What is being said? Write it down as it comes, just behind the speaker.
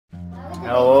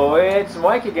Hello, it's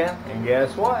Mike again, and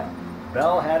guess what?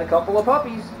 Belle had a couple of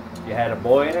puppies. You had a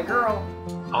boy and a girl.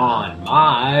 On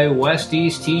my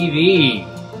Westies TV.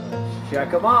 Check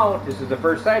them out. This is the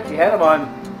first time she had them on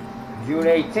June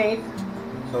 18th,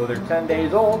 so they're 10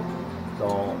 days old.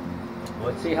 So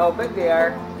let's see how big they are.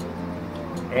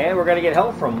 And we're going to get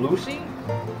help from Lucy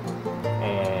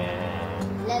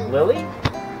and Lily.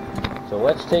 So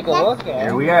let's take a look.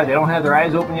 Here we are. They don't have their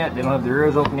eyes open yet. They don't have their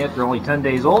ears open yet. They're only 10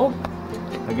 days old.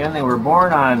 Again, they were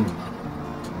born on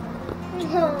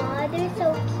they're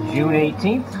so cute. June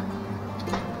 18th.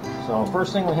 So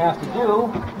first thing we have to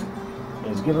do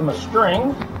is give them a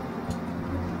string.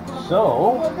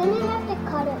 So we're gonna have to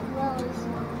cut it really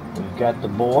small. We've got the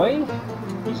boy.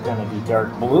 He's gonna be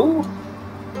dark blue.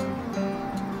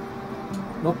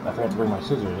 Nope, I forgot to bring my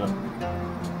scissors up.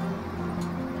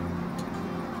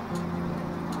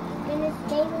 It's gonna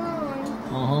stay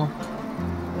long.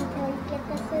 Until you get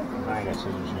the scissors. I got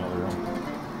scissors in the other room.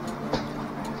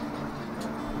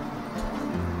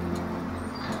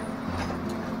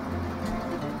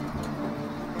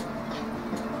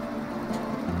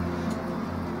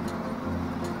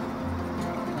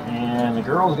 And the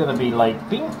girl's going to be light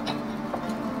pink. We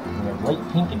have light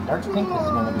pink and dark pink. This is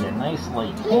going to be a nice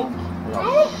light pink.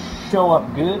 It'll show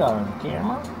up good on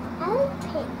camera. I like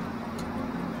pink.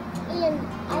 And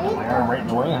I Got my arm right in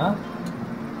the way, huh?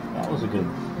 That was a good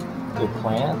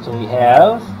plan. So we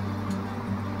have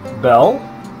Belle,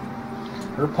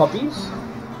 her puppies.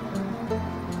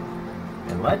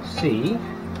 And let's see.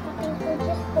 Puppies were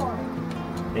just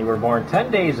born. They were born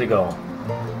 10 days ago.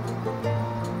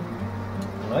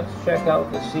 Let's check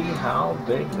out to see how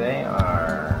big they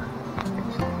are.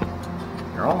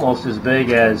 They're almost as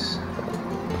big as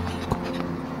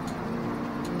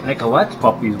Nicolette's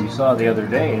puppies we saw the other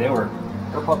day. Her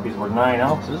puppies were 9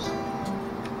 ounces.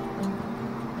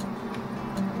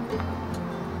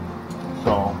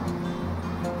 So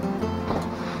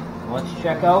let's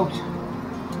check out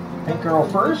Pink Girl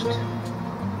first.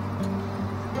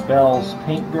 Belle's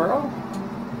Pink Girl.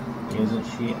 Isn't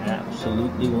she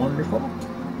absolutely wonderful?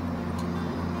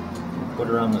 Put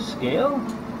her on the scale,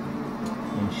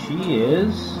 and she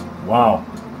is, wow,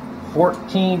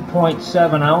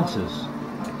 14.7 ounces.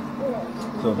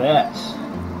 So that's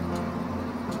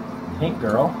Pink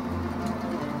Girl,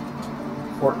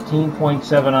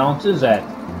 14.7 ounces at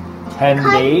 10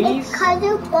 days. It's because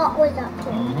her butt was up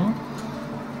here.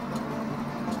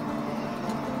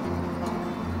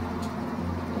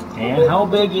 And how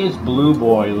big is Blue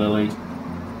Boy, Lily?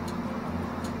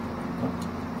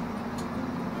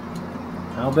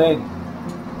 How big?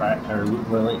 Or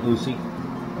Lucy?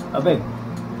 How big?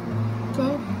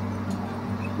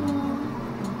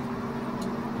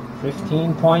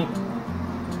 15.2.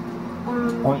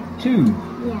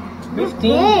 Yeah.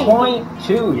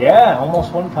 15.2. Yeah,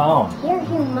 almost 1 pound. They're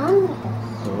humongous.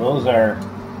 So those are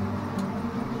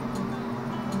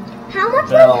how much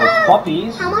Belle's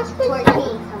puppies. How much was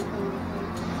 14?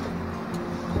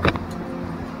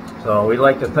 So we'd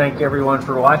like to thank everyone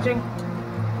for watching.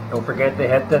 Don't forget to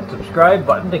hit that subscribe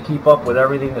button to keep up with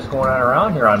everything that's going on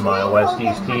around here on my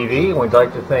Westies TV. We'd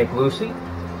like to thank Lucy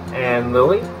and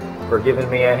Lily for giving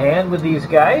me a hand with these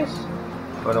guys.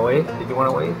 Want to wave? Did you want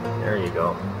to wave? There you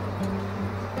go.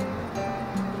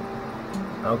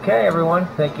 Okay, everyone.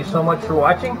 Thank you so much for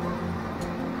watching.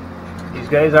 These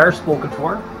guys are spoken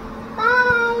for.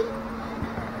 Bye.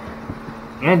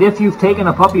 And if you've taken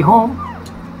a puppy home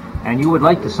and you would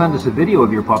like to send us a video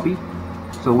of your puppy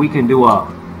so we can do a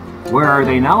Where Are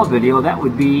They Now video, that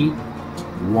would be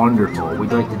wonderful.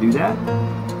 We'd like to do that.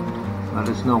 Let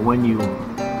us know when you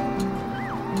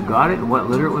got it and what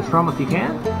litter it was from if you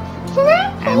can.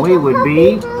 And we would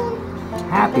be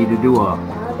happy to do a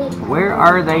Where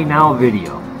Are They Now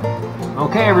video.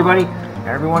 Okay, everybody.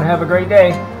 Everyone have a great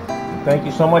day. Thank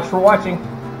you so much for watching.